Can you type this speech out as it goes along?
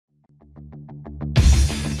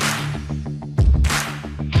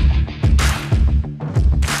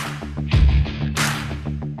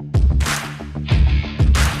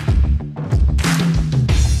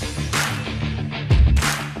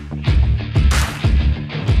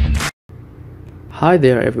Hi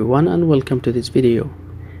there everyone, and welcome to this video.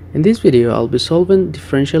 In this video I'll be solving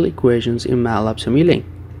differential equations in Matlab Simulink.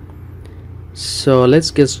 So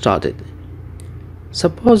let's get started.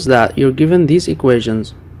 Suppose that you're given these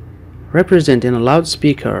equations representing a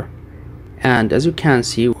loudspeaker, and as you can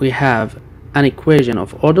see we have an equation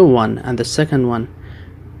of order 1 and the second one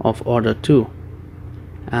of order 2,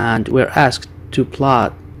 and we're asked to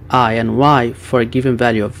plot I and Y for a given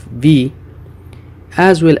value of V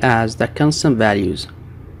as well as the constant values.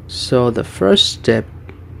 So the first step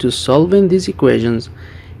to solving these equations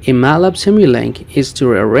in Matlab Simulink is to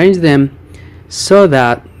rearrange them so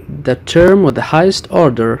that the term with the highest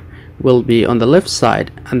order will be on the left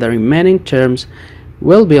side and the remaining terms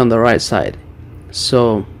will be on the right side.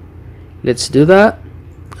 So let's do that,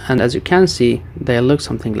 and as you can see they look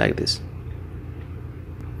something like this.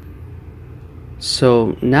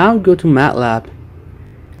 So now go to Matlab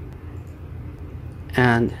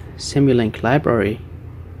and Simulink library,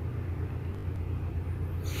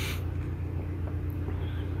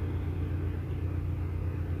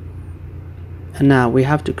 and now we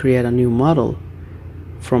have to create a new model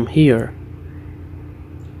from here.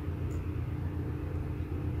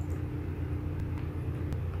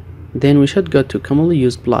 Then we should go to commonly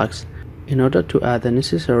used blocks in order to add the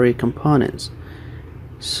necessary components.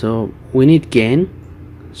 So we need gain,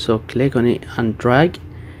 so click on it and drag,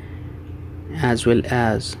 as well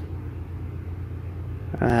as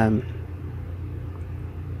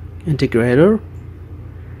integrator,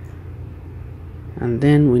 and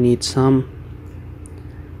then we need sum,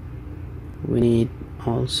 we need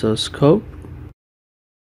also scope,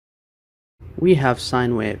 we have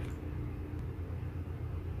sine wave.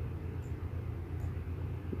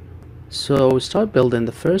 So we start building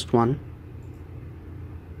the first one.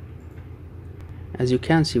 As you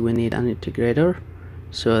can see we need an integrator,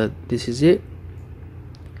 so this is it.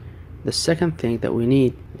 The second thing that we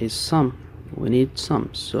need is sum. We need sum,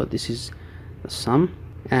 so this is the sum,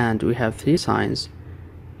 and we have three signs: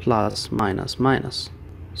 plus, minus, minus.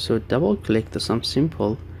 So double click the sum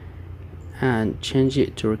symbol and change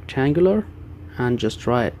it to rectangular and just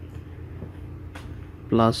write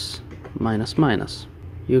plus, minus, minus.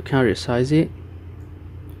 You can resize it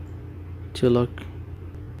to look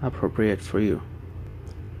appropriate for you.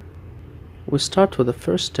 We start with the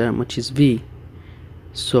first term, which is V.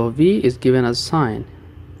 So V is given as sine,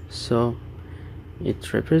 so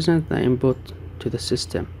it represents the input to the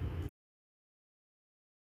system.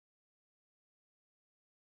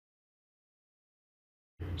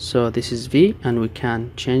 So this is V, and we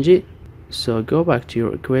can change it. So go back to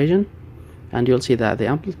your equation and you'll see that the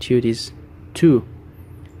amplitude is 2,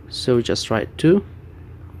 so just write 2,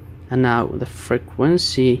 and now the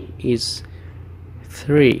frequency is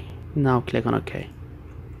 3. Now click on OK.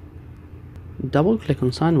 Double click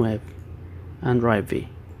on sine wave and write V.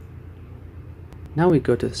 Now we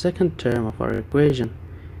go to the second term of our equation,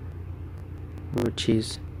 which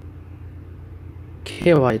is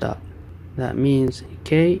ky dot. That means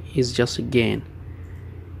k is just a gain,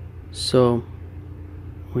 so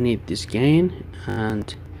we need this gain,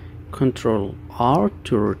 and Control R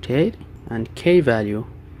to rotate, and k value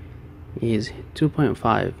is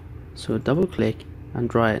 2.5, so double click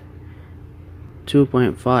and write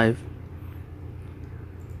 2.5.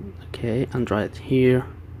 okay, and write here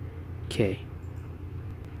k,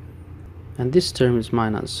 and this term is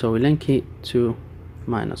minus, so we link it to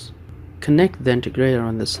minus. Connect the integrator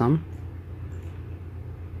on the sum,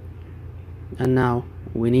 and now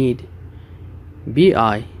we need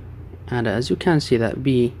bi, and as you can see that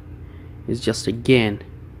b is just a gain,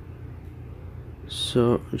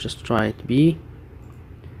 so just write b,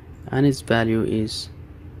 and its value is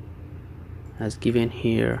as given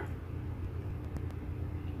here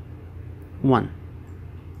 1.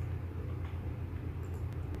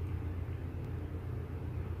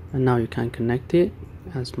 And now you can connect it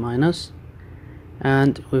as minus,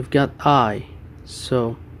 and we've got I,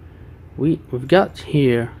 so we've got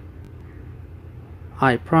here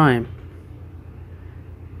I prime,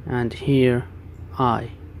 and here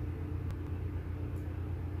I.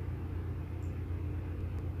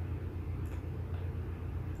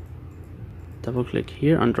 Double click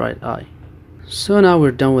here and write I. So now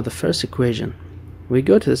we're done with the first equation. We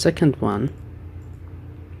go to the second one,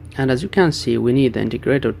 and as you can see we need the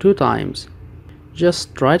integrator 2 times.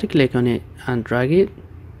 Just right click on it and drag it,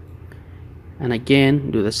 and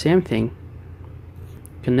again do the same thing,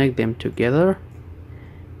 connect them together,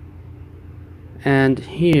 and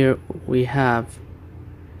here we have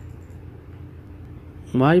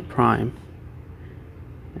y prime,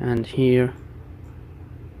 and here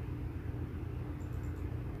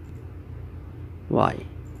y,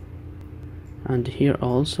 and here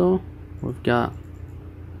also we've got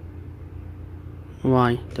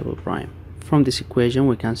y double prime. From this equation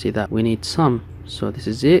we can see that we need sum, so this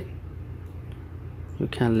is it. You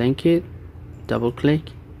can link it, double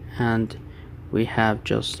click, and we have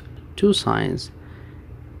just two signs,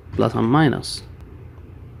 plus and minus.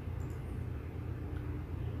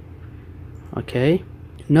 Okay,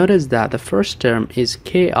 notice that the first term is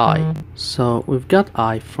ki, so we've got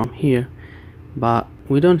I from here, but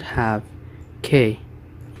we don't have k.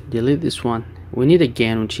 Delete this one. We need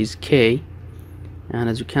again, which is k, and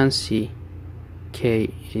as you can see,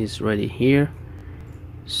 k is already here,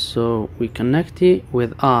 so we connect it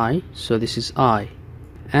with I, so this is I,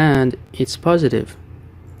 and it's positive.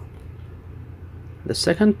 The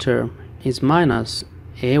second term is minus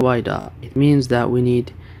ay dot. It means that we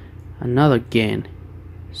need another gain,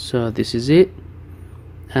 so this is it,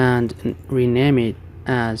 and rename it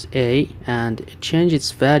as a and change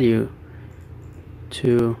its value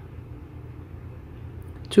to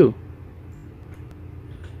 2,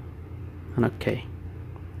 and okay,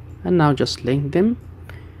 and now just link them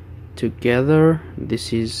together.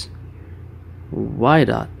 This is y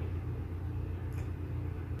dot,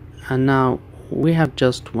 and now we have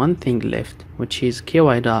just one thing left, which is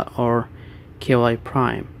ky dot or ky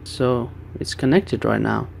prime, so it's connected right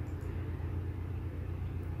now.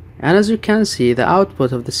 And as you can see, the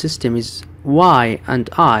output of the system is y and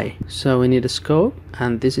I, so we need a scope,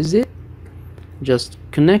 and this is it. Just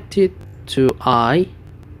connect it to I,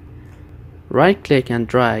 right click and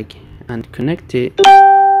drag and connect it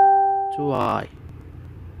to I,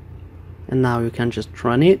 and now you can just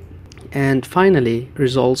run it. And finally,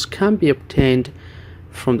 results can be obtained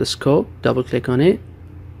from the scope. Double click on it,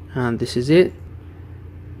 and this is it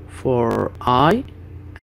for I,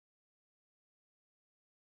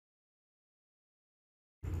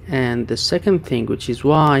 and the second thing, which is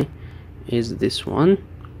y, is this one.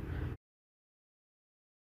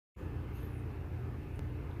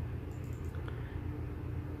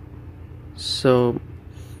 So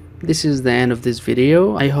this is the end of this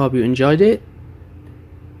video. I hope you enjoyed it.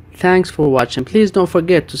 Thanks for watching. Please don't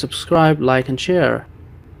forget to subscribe, like and share.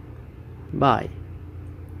 Bye.